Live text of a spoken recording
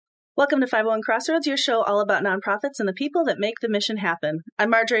Welcome to 501 Crossroads, your show all about nonprofits and the people that make the mission happen.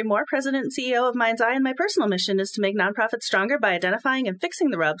 I'm Marjorie Moore, President and CEO of Mind's Eye, and my personal mission is to make nonprofits stronger by identifying and fixing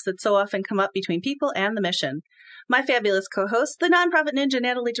the rubs that so often come up between people and the mission. My fabulous co-host, the nonprofit ninja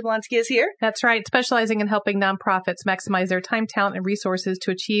Natalie Jablonski, is here. That's right, specializing in helping nonprofits maximize their time, talent, and resources to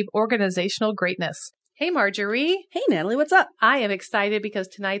achieve organizational greatness. Hey, Marjorie. Hey, Natalie, what's up? I am excited because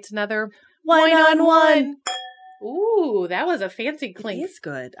tonight's another Wine on One. Ooh, that was a fancy clink. It is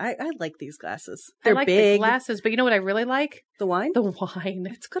good. I like these glasses. They're big. The glasses, but you know what I really like? The wine? The wine.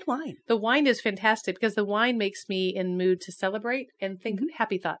 It's good wine. The wine is fantastic because the wine makes me in mood to celebrate and think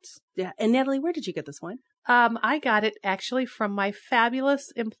happy thoughts. Yeah. And Natalie, where did you get this wine? I got it actually from my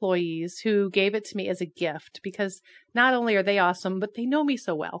fabulous employees who gave it to me as a gift because not only are they awesome, but they know me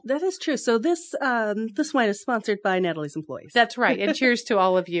so well. That is true. So this wine is sponsored by Natalie's employees. That's right. And cheers to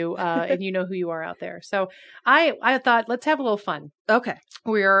all of you. And you know who you are out there. So I thought, let's have a little fun. Okay.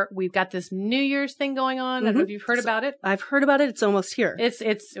 We've got this New Year's thing going on. I don't know if you've heard about it. I've heard about it. It's almost here.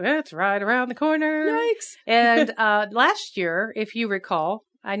 It's right around the corner. Yikes. And last year, if you recall,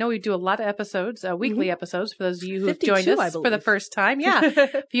 I know we do a lot of episodes, weekly episodes, for those of you who have joined us for the first time. Yeah.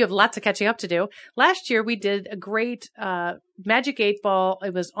 You have lots of catching up to do. Last year, we did a great Magic 8 Ball.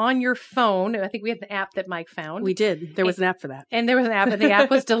 It was on your phone. I think we had an app that Mike found. We did. There was an app for that. And there was an app, and the app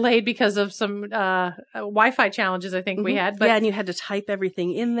was delayed because of some Wi-Fi challenges I think we had. But, yeah, and you had to type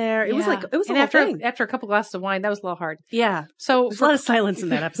everything in there. It was a whole thing. After a couple glasses of wine, that was a little hard. Yeah. So there's a lot of silence in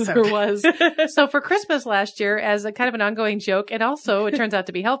that episode. There was. So for Christmas last year, as a kind of an ongoing joke, and also it turns out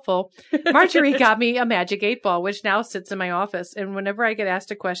to be helpful, Marjorie got me a Magic 8 Ball, which now sits in my office. And whenever I get asked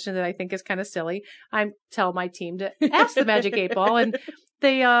a question that I think is kind of silly, I tell my team to ask the Magic 8 Ball. And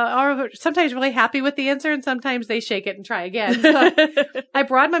they are sometimes really happy with the answer, and sometimes they shake it and try again. So I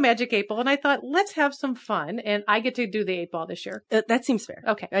brought my Magic 8 Ball, and I thought, let's have some fun. And I get to do the 8 Ball this year. That seems fair.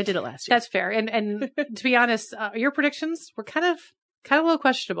 Okay. I did it last year. That's fair. And to be honest, your predictions were kind of a little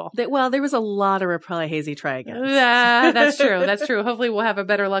questionable. Well, there was a lot of Rapala Hazy try again. Yeah, that's true. That's true. Hopefully we'll have a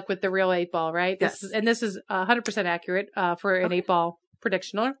better luck with the real 8 Ball, right? Yes. This is 100% accurate for an 8 Ball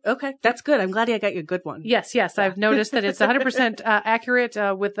predictioner. Okay. That's good. I'm glad I got you a good one. Yes. Yeah. I've noticed that it's 100% accurate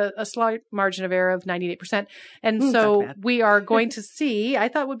with a slight margin of error of 98%. And so we are going to see, I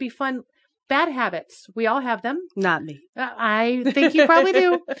thought would be fun, bad habits. We all have them. Not me. I think you probably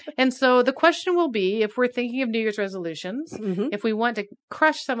do. And so the question will be, if we're thinking of New Year's resolutions, if we want to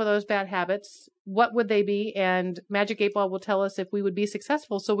crush some of those bad habits, what would they be? And Magic 8 Ball will tell us if we would be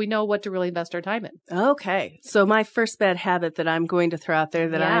successful, so we know what to really invest our time in. Okay. So my first bad habit that I'm going to throw out there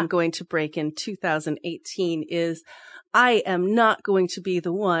that I'm going to break in 2018 is I am not going to be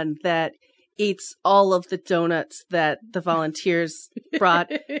the one that eats all of the donuts that the volunteers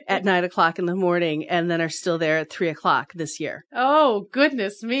brought at 9:00 in the morning and then are still there at 3:00 this year. Oh,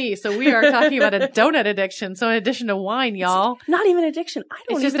 goodness me. So we are talking about a donut addiction. So in addition to wine, y'all. It's not even addiction. I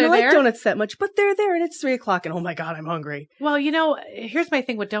don't even like donuts that much, but they're there and it's 3:00 and oh my God, I'm hungry. Well, here's my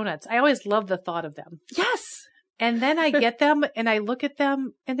thing with donuts. I always love the thought of them. Yes. And then I get them and I look at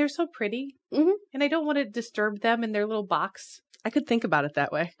them and they're so pretty. And I don't want to disturb them in their little box. I could think about it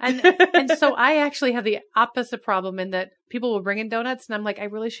that way. And so I actually have the opposite problem in that people will bring in donuts and I'm like, I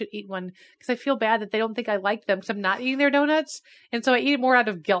really should eat one because I feel bad that they don't think I like them because I'm not eating their donuts. And so I eat it more out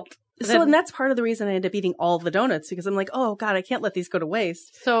of guilt. And that's part of the reason I end up eating all the donuts because I'm like, oh God, I can't let these go to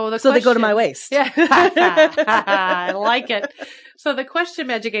waste. So they go to my waist. Yeah. I like it. So the question,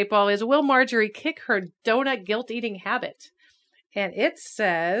 Magic 8 Ball, is will Marjorie kick her donut guilt eating habit? And it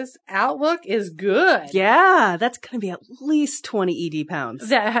says, outlook is good. Yeah, that's going to be at least 20 ED pounds.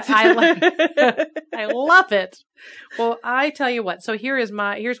 I love it. Well, I tell you what. So here's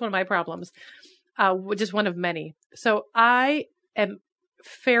one of my problems, just one of many. So I am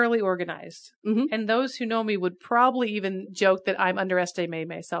fairly organized. And those who know me would probably even joke that I'm underestimating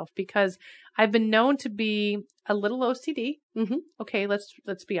myself because I've been known to be a little OCD. Okay,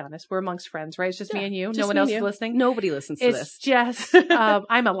 let's be honest. We're amongst friends, right? It's just me and you. No one else is listening. Nobody listens to this. It's just,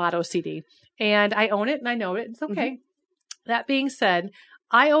 I'm a lot OCD and I own it and I know it. It's okay. That being said,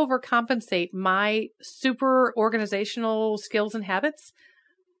 I overcompensate my super organizational skills and habits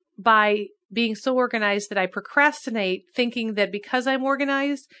by being so organized that I procrastinate thinking that because I'm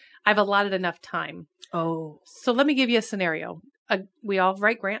organized, I've allotted enough time. Oh. So let me give you a scenario. We all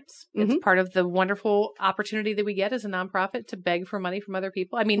write grants. It's part of the wonderful opportunity that we get as a nonprofit to beg for money from other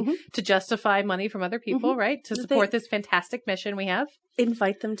people. I mean, to justify money from other people, right? To support this fantastic mission we have.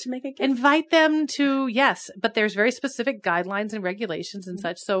 Invite them to make a gift. Invite them to, yes. But there's very specific guidelines and regulations and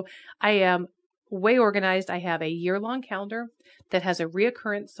such. So I am way organized. I have a year-long calendar that has a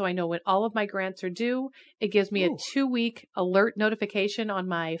reoccurrence, so I know when all of my grants are due. It gives me a 2-week alert notification on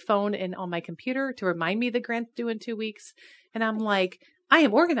my phone and on my computer to remind me the grant's due in 2 weeks. And I'm like, I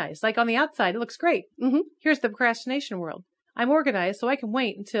am organized. Like on the outside, it looks great. Mm-hmm. Here's the procrastination world. I'm organized, so I can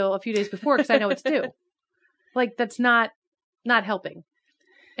wait until a few days before because I know it's due. Like that's not helping.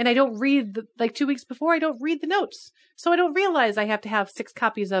 And I don't read 2 weeks before, I don't read the notes. So I don't realize I have to have 6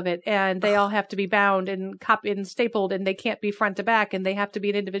 copies of it and they all have to be bound and copied and stapled and they can't be front to back and they have to be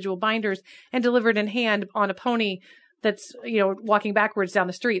in individual binders and delivered in hand on a pony that's, walking backwards down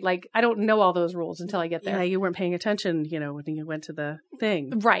the street. Like I don't know all those rules until I get there. Yeah, you weren't paying attention, when you went to the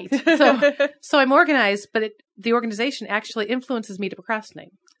thing. Right. So I'm organized, but the organization actually influences me to procrastinate.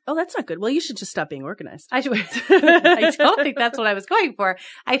 Oh, that's not good. Well, you should just stop being organized. I don't think that's what I was going for.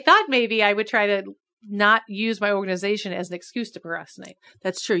 I thought maybe I would try to not use my organization as an excuse to procrastinate.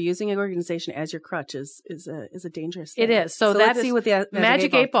 That's true. Using an organization as your crutch is a dangerous thing. It is. So let's see what the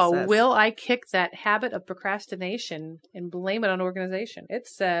Magic 8 Ball says. Will I kick that habit of procrastination and blame it on organization? It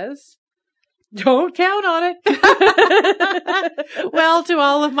says, don't count on it. Well, to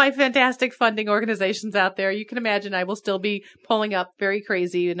all of my fantastic funding organizations out there, you can imagine I will still be pulling up very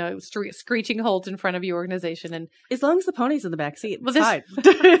crazy, screeching holds in front of your organization. And as long as the pony's in the back seat, it's fine.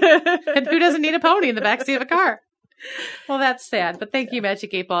 And who doesn't need a pony in the back seat of a car? Well, that's sad, but thank you,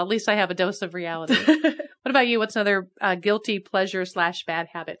 Magic 8 Ball. At least I have a dose of reality. What about you? What's another guilty pleasure / bad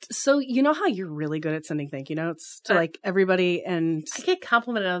habit? So you know how you're really good at sending thank you notes to everybody, and I get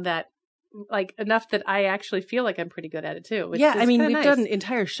complimented on that. Enough that I actually feel like I'm pretty good at it too. We've done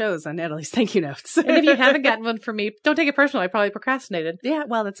entire shows on Natalie's thank you notes. And if you haven't gotten one from me, don't take it personal. I probably procrastinated. Yeah,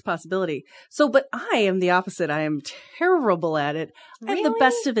 well, that's a possibility. So, but I am the opposite. I am terrible at it. Really? I have the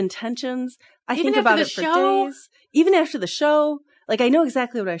best of intentions. I Even think about after it for the show? days. Even after the show. I know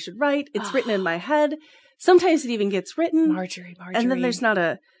exactly what I should write. It's written in my head. Sometimes it even gets written. Marjorie. And then there's not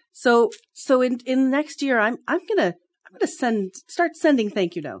a... So in next year, I'm gonna start sending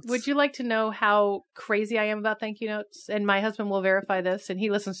thank you notes. Would you like to know how crazy I am about thank you notes? And my husband will verify this, and he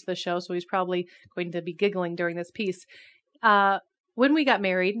listens to the show, so he's probably going to be giggling during this piece. When we got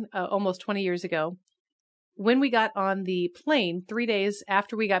married, almost 20 years ago, when we got on the plane 3 days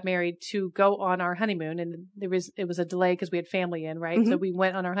after we got married to go on our honeymoon, and it was a delay because we had family in, right? Mm-hmm. So we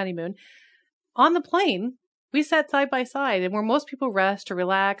went on our honeymoon. On the plane, we sat side by side, and where most people rest or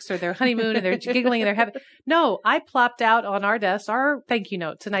relax or their honeymoon and they're giggling and they're having, no, I plopped out on our desk our thank you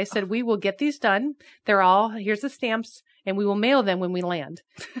notes. And I said, we will get these done. Here's the stamps, and we will mail them when we land.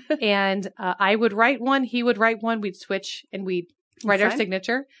 And I would write one, he would write one, we'd switch and we'd write our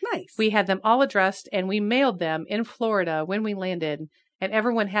signature. Nice. We had them all addressed and we mailed them in Florida when we landed, and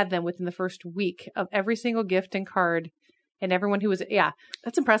everyone had them within the first week of every single gift and card. And everyone who was,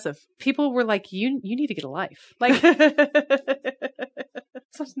 that's impressive. People were like, you need to get a life.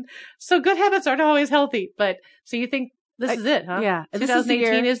 So good habits aren't always healthy, but so you think this is it, huh? Yeah.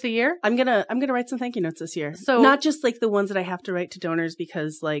 2018 is the year. I'm going to write some thank you notes this year. So not just the ones that I have to write to donors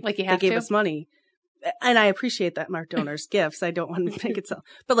because they gave us money. And I appreciate that, Mark, donors' gifts. I don't want to make it so,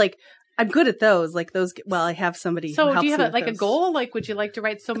 but I'm good at those. I have somebody. So who helps do you have a goal? Would you like to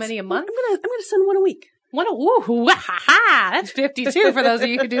write so many a month? I'm gonna send one a week. That's 52 for those of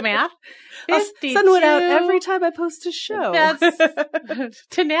you who do math. 52. I'll send one out every time I post a show. That's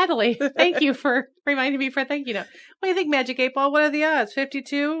to Natalie. Thank you for reminding me for a thank you note. What do you think, Magic 8 Ball? What are the odds?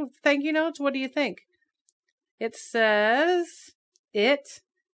 52 thank you notes? What do you think? It says it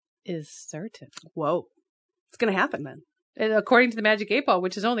is certain. Whoa. It's going to happen then. According to the Magic 8 Ball,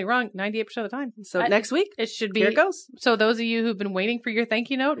 which is only wrong 98% of the time. So next week, it should be. Here it goes. So those of you who've been waiting for your thank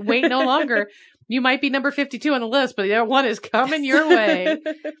you note, wait no longer. You might be number 52 on the list, but the other one is coming your way.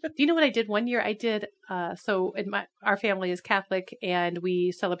 Do you know what I did one year? I did, our family is Catholic, and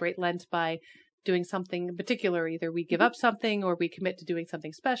we celebrate Lent by doing something particular. Either we give up something or we commit to doing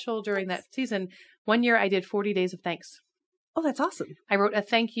something special during that season. One year I did 40 days of thanks. Oh, that's awesome. I wrote a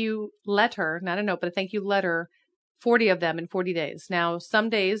thank you letter, not a note, but a thank you letter, 40 of them in 40 days. Now, some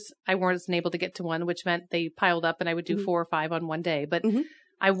days I wasn't able to get to one, which meant they piled up and I would do 4 or 5 on one day. But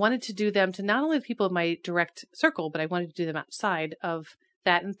I wanted to do them to not only the people in my direct circle, but I wanted to do them outside of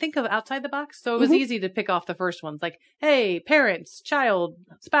that and think of outside the box. So it was easy to pick off the first ones, like, hey, parents, child,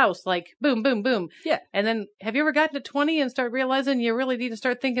 spouse, boom, boom, boom. Yeah. And then have you ever gotten to 20 and start realizing you really need to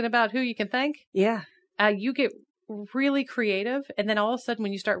start thinking about who you can thank? Yeah. You get really creative. And then all of a sudden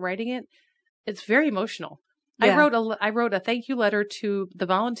when you start writing it, it's very emotional. Yeah. I wrote a thank you letter to the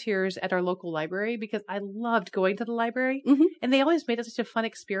volunteers at our local library because I loved going to the library and they always made it such a fun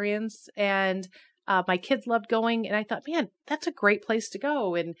experience. And My kids loved going, and I thought, man, that's a great place to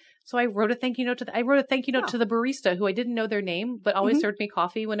go. And so I wrote a thank you note to the barista, who I didn't know their name, but always served me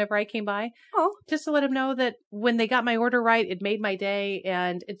coffee whenever I came by. Oh, just to let them know that when they got my order right, it made my day.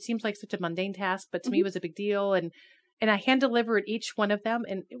 And it seems like such a mundane task, but to me it was a big deal. And I hand delivered each one of them,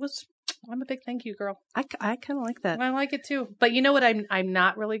 and I'm a big thank you girl. I kind of like that. I like it too. But you know what I'm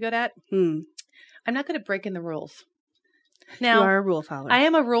not really good at? I'm not good at breaking the rules. Now, you are a rule follower. I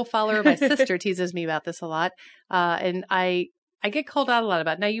am a rule follower. My sister teases me about this a lot. And I get called out a lot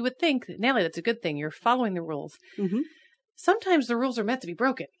about it. Now, you would think, Natalie, that's a good thing. You're following the rules. Sometimes the rules are meant to be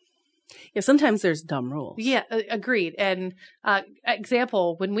broken. Yeah, sometimes there's dumb rules. Yeah, agreed. And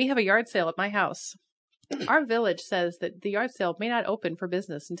example, when we have a yard sale at my house, our village says that the yard sale may not open for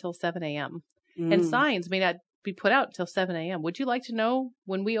business until 7 a.m. And signs may not be put out until 7 a.m. Would you like to know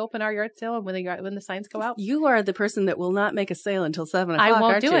when we open our yard sale and when the signs go out? You are the person that will not make a sale until 7 o'clock. I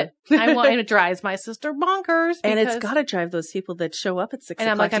won't do it. And it drives my sister bonkers. And it's got to drive those people that show up at 6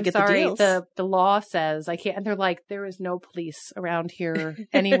 o'clock I'm like, to get I'm sorry, the deals. The law says I can't. And they're like, there is no police around here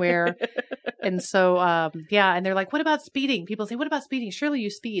anywhere. And so, and they're like, what about speeding? People say, what about speeding? Surely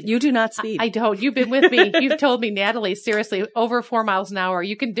you speed. You do not speed. I don't. You've been with me. You've told me, Natalie, seriously, over 4 miles an hour.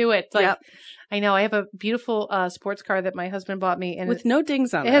 You can do it. It's like, I know. I have a beautiful sports car that my husband bought me, and with no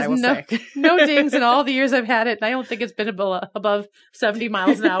dings on it. Has no dings in all the years I've had it. And I don't think it's been above 70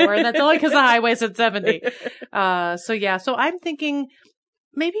 miles an hour, and that's only because the highway said 70. So I'm thinking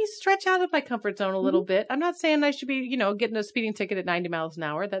maybe stretch out of my comfort zone a little bit. I'm not saying I should be, getting a speeding ticket at 90 miles an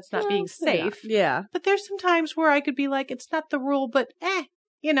hour. That's not being safe. Yeah. But there's some times where I could be like, it's not the rule, but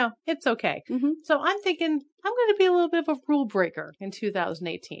it's okay. So I'm thinking I'm going to be a little bit of a rule breaker in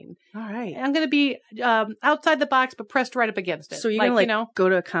 2018. All right. I'm going to be outside the box, but pressed right up against it. So you're going to go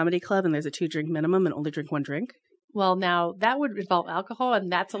to a comedy club and there's a 2-drink minimum and only drink 1 drink? Well, now that would involve alcohol,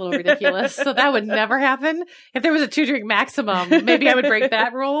 and that's a little ridiculous. So that would never happen. If there was a 2-drink maximum, maybe I would break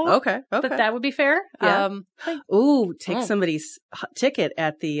that rule. Okay. But that would be fair. Yeah. Take somebody's ticket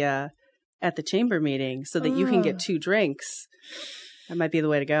at the chamber meeting so that you can get 2 drinks. That might be the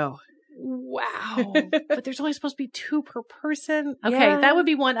way to go. Wow. But there's only supposed to be 2 per person. Okay. That would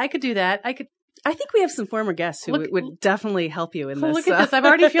be one. I could do that. I think we have some former guests who would definitely help you in this. Look at this. I'm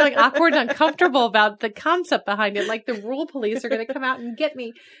already feeling awkward and uncomfortable about the concept behind it. Like the rule police are going to come out and get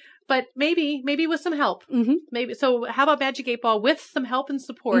me. But maybe with some help. Maybe. So how about Magic 8 Ball with some help and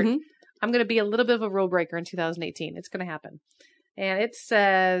support? I'm going to be a little bit of a rule breaker in 2018. It's going to happen. And it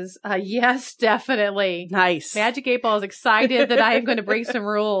says, yes, definitely. Nice. Magic 8 Ball is excited that I am going to break some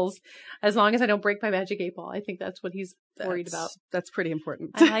rules as long as I don't break my Magic 8 Ball. I think that's what he's worried about. That's pretty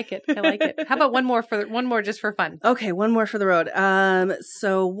important. I like it. How about one more just for fun? Okay, one more for the road.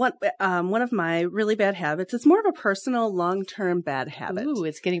 So one of my really bad habits, it's more of a personal, long-term bad habit. Ooh,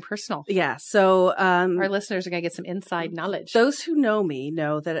 it's getting personal. Yeah. So, our listeners are going to get some inside knowledge. Those who know me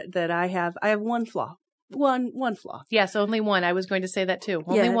know that I have one flaw. One flaw. Yes, only one. I was going to say that too.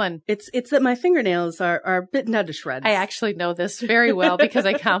 Only one. It's that my fingernails are bitten out to shreds. I actually know this very well because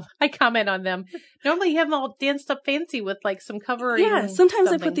I comment on them. Normally you have them all danced up fancy with like some covering. Yeah, sometimes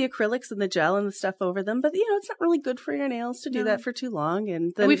I put the acrylics and the gel and the stuff over them, but it's not really good for your nails to do that for too long.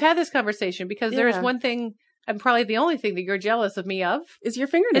 And then, we've had this conversation because there's one thing, and probably the only thing that you're jealous of me of is your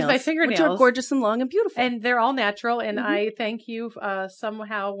fingernails. Is my fingernails. Which are gorgeous and long and beautiful. And they're all natural. And I thank you.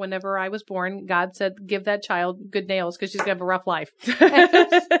 Somehow, whenever I was born, God said, give that child good nails because she's going to have a rough life.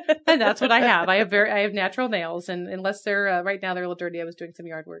 And that's what I have. I have natural nails. And unless they're, right now they're a little dirty. I was doing some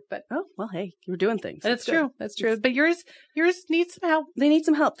yard work, but. Oh, well, hey, you were doing things. That's true. That's true. But yours needs some help. They need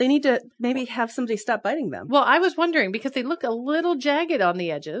some help. They need to maybe have somebody stop biting them. Well, I was wondering because they look a little jagged on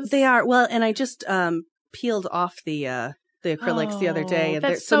the edges. They are. Well, and I just, peeled off the acrylics the other day,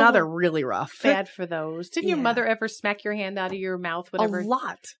 and so now they're really rough. Bad for those. Didn't your mother ever smack your hand out of your mouth? Whatever. A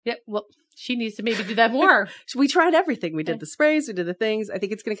lot. Yeah. Well, she needs to maybe do that more. We tried everything. We did the sprays. We did the things. I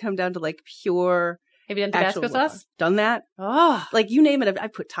think it's going to come down to like pure. Have you done Tabasco sauce? Done that. Oh, like you name it. I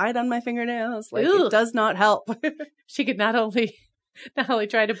put Tide on my fingernails. Like it does not help. She could not only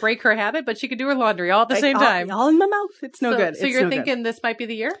try to break her habit, but she could do her laundry all at the same time. All in my mouth. It's no good. So you're thinking this might be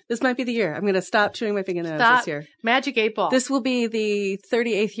the year? This might be the year. I'm going to stop chewing my fingernails this year. Magic 8 Ball. This will be the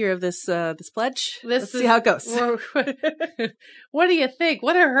 38th year of this pledge. Let's see how it goes. What do you think?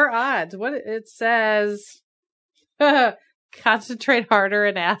 What are her odds? What it says? Concentrate harder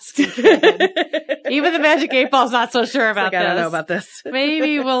and ask again. Even the Magic 8 Ball's not so sure about this. I don't know about this.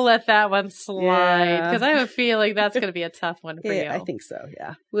 Maybe we'll let that one slide because I have a feeling that's going to be a tough one for you. I think so.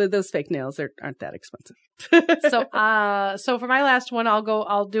 Yeah, well, those fake nails aren't that expensive. So for my last one,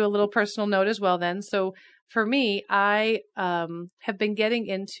 I'll do a little personal note as well. Then, so For me, I have been getting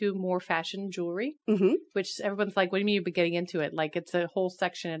into more fashion jewelry, which everyone's like, what do you mean you've been getting into it? Like it's a whole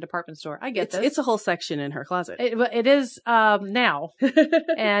section in a department store. I get this. It's a whole section in her closet. It is now.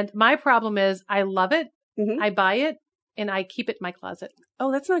 And my problem is I love it. I buy it and I keep it in my closet.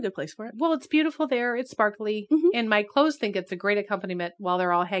 Oh, that's not a good place for it. Well, it's beautiful there. It's sparkly. And my clothes think it's a great accompaniment while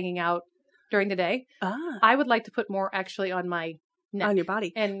they're all hanging out during the day. I would like to put more actually on my neck. On your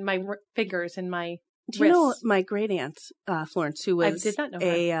body. And my fingers and my Do you know my great aunt, Florence, who was I did not know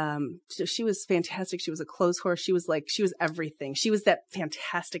her. She was fantastic. She was a clothes horse. She was everything. She was that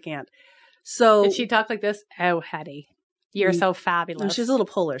fantastic aunt. So did she talk like this? Oh, Hattie, you're so fabulous. She was a little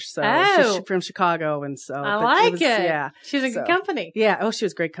Polish, so she's from Chicago, and so I like it. Yeah, she's a good company. Yeah. Oh, she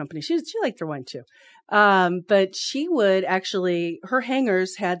was great company. She liked her wine too. But she would actually, her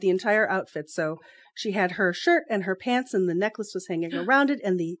hangers had the entire outfit. So she had her shirt and her pants, and the necklace was hanging around it,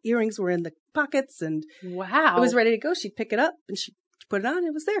 and the earrings were in the pockets, and wow, it was ready to go. She'd pick it up and she put it on.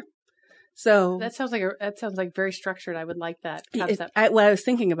 It was there. So that sounds like very structured. I would like that concept. When I was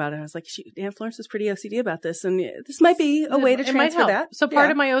thinking about it, I was like, Aunt Florence is pretty OCD about this, and this might be a way to transfer that. So part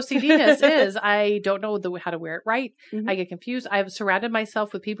of my OCDness is I don't know how to wear it right. I get confused. I've surrounded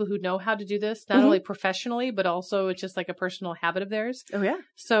myself with people who know how to do this, not only professionally, but also it's just like a personal habit of theirs. Oh yeah.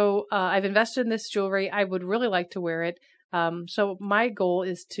 So I've invested in this jewelry. I would really like to wear it. So my goal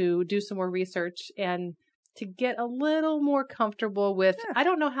is to do some more research and to get a little more comfortable with, I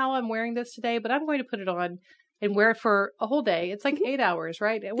don't know how I'm wearing this today, but I'm going to put it on and wear it for a whole day. It's like 8 hours,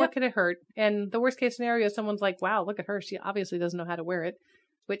 right? What could it hurt? And the worst case scenario is someone's like, wow, look at her. She obviously doesn't know how to wear it.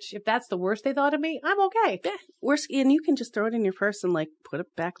 Which, if that's the worst they thought of me, I'm okay. Yeah. Worst, and you can just throw it in your purse and put it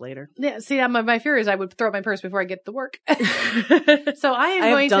back later. Yeah. See, my fear is I would throw it in my purse before I get to work. So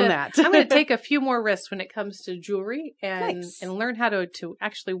I'm going to take a few more risks when it comes to jewelry and learn how to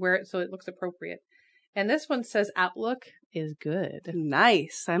actually wear it so it looks appropriate. And this one says outlook is good.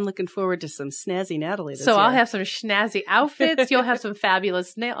 Nice. I'm looking forward to some snazzy Natalie this year. I'll have some snazzy outfits. You'll have some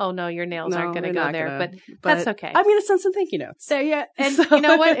fabulous nails. Oh, no, your nails aren't going to go there, but that's okay. I'm going to send some thank you notes. So, yeah. And you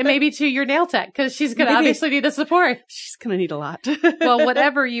know what? And maybe to your nail tech, because she's going to obviously need the support. She's going to need a lot. Well,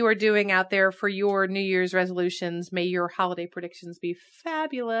 whatever you are doing out there for your New Year's resolutions, may your holiday predictions be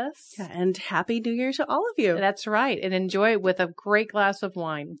fabulous. Yeah, and happy New Year to all of you. That's right. And enjoy it with a great glass of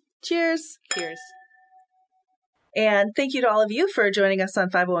wine. Cheers. Cheers. And thank you to all of you for joining us on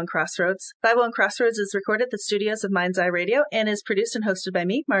 501 Crossroads. 501 Crossroads is recorded at the studios of Mind's Eye Radio and is produced and hosted by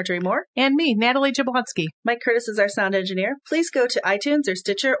me, Marjorie Moore. And me, Natalie Jablonski. Mike Curtis is our sound engineer. Please go to iTunes or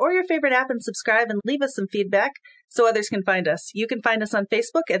Stitcher or your favorite app and subscribe and leave us some feedback so others can find us. You can find us on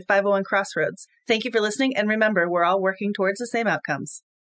Facebook at 501 Crossroads. Thank you for listening, and remember, we're all working towards the same outcomes.